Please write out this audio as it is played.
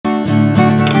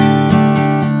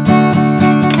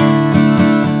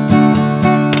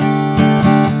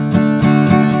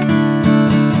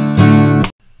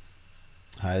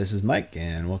Hi, this is Mike,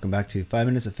 and welcome back to 5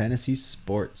 Minutes of Fantasy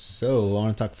Sports. So, I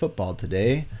want to talk football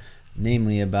today,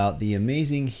 namely about the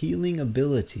amazing healing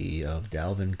ability of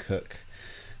Dalvin Cook.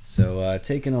 So,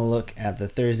 taking a look at the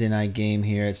Thursday night game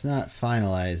here, it's not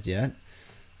finalized yet,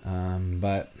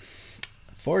 but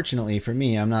fortunately for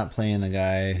me, I'm not playing the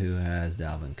guy who has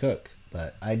Dalvin Cook.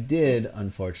 But I did,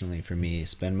 unfortunately for me,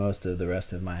 spend most of the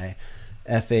rest of my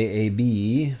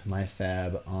FAAB, my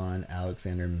fab, on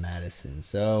Alexander Mattison.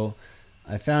 So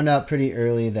I found out pretty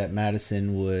early that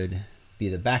Mattison would be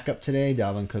the backup today.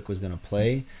 Dalvin Cook was going to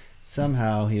play.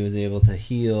 Somehow he was able to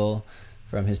heal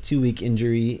from his 2-week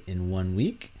injury in 1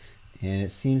 week, and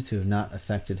it seems to have not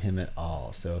affected him at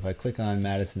all. So if I click on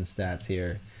Mattison's stats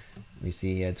here, we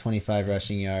see he had 25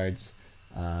 rushing yards.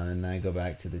 And then I go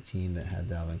back to the team that had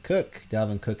Dalvin Cook.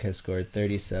 Dalvin Cook has scored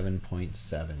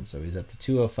 37.7. So he's up to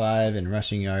 205 in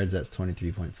rushing yards. That's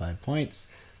 23.5 points,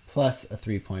 plus a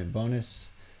 3-point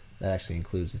bonus. That actually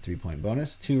includes the 3-point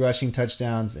bonus. 2 rushing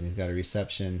touchdowns, and he's got a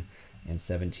reception and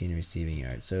 17 receiving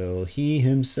yards. So he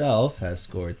himself has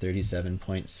scored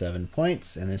 37.7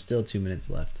 points, and there's still 2 minutes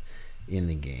left in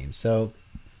the game. So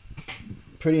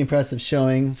pretty impressive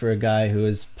showing for a guy who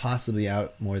is possibly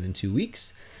out more than 2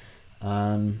 weeks.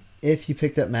 If you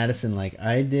picked up Mattison like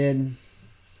I did,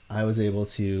 I was able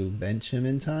to bench him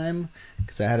in time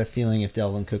because I had a feeling if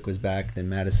Dalvin Cook was back, then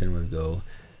Mattison would go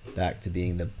back to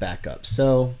being the backup.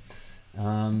 So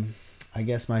I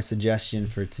guess my suggestion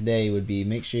for today would be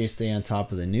make sure you stay on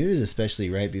top of the news, especially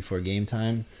right before game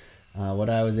time. What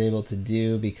I was able to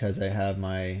do, because I have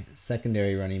my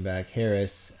secondary running back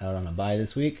Harris out on a bye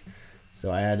this week,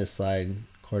 so I had to slide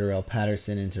Cordarrelle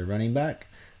Patterson into running back,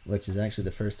 which is actually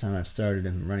the first time I've started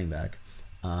him running back.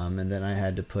 And then I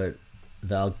had to put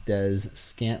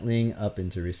Valdez-Scantling up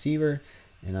into receiver,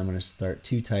 and I'm going to start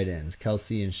 2 tight ends,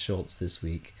 Kelsey and Schultz, this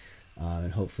week,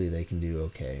 and hopefully they can do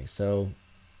okay. So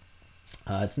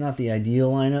it's not the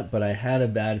ideal lineup, but I had a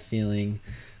bad feeling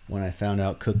when I found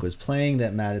out Cook was playing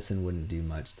that Mattison wouldn't do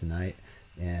much tonight,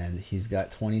 and he's got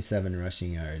 27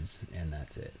 rushing yards, and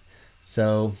that's it.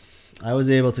 So I was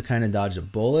able to kind of dodge a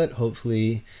bullet.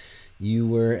 Hopefully you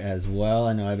were as well.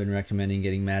 I know I've been recommending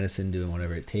getting Mattison, doing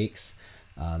whatever it takes.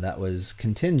 That was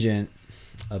contingent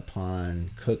upon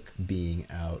Cook being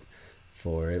out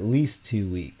for at least 2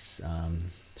 weeks.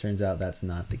 Turns out that's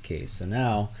not the case. So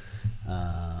now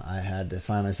I had to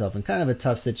find myself in kind of a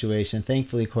tough situation.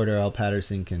 Thankfully, Cordarrelle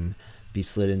Patterson can be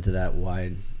slid into that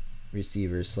wide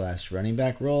receiver / running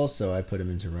back role. So I put him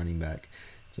into running back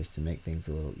just to make things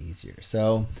a little easier.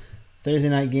 So Thursday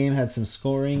night game had some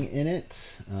scoring in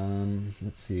it.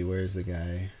 Let's see, where's the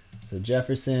guy? So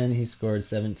Jefferson, he scored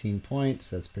 17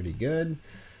 points. That's pretty good.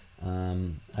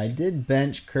 I did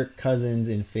bench Kirk Cousins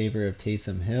in favor of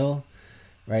Taysom Hill.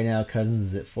 Right now, Cousins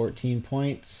is at 14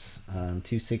 points,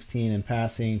 216 in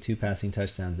passing, 2 passing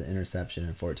touchdowns, an interception,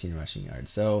 and 14 rushing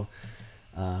yards. So,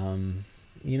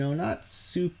 not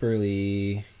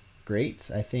superly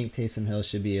great. I think Taysom Hill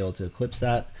should be able to eclipse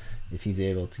that. If he's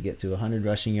able to get to 100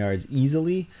 rushing yards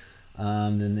easily,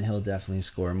 then he'll definitely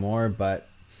score more. But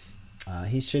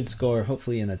he should score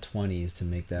hopefully in the 20s to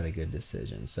make that a good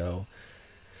decision. So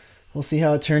we'll see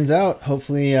how it turns out.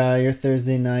 Hopefully your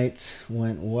Thursday night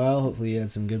went well. Hopefully you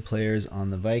had some good players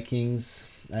on the Vikings.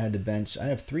 I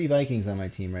have 3 Vikings on my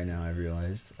team right now, I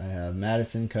realized. I have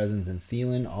Mattison, Cousins, and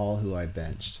Thielen, all who I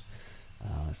benched.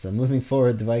 So moving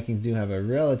forward, the Vikings do have a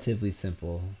relatively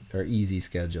simple or easy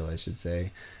schedule, I should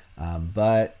say.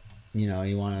 But, you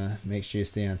want to make sure you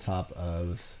stay on top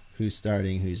of who's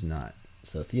starting, who's not.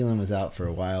 So Thielen was out for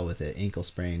a while with an ankle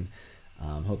sprain.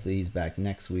 Hopefully he's back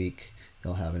next week.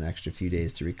 He'll have an extra few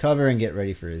days to recover and get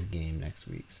ready for his game next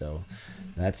week. So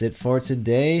that's it for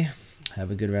today. Have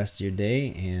a good rest of your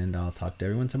day, and I'll talk to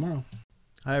everyone tomorrow.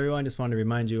 Hi, everyone. Just wanted to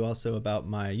remind you also about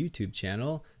my YouTube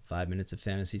channel, 5 Minutes of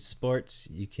Fantasy Sports.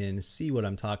 You can see what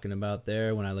I'm talking about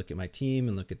there when I look at my team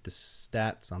and look at the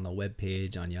stats on the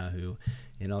webpage on Yahoo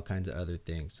and all kinds of other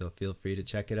things. So feel free to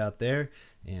check it out there,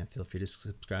 and feel free to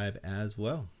subscribe as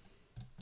well.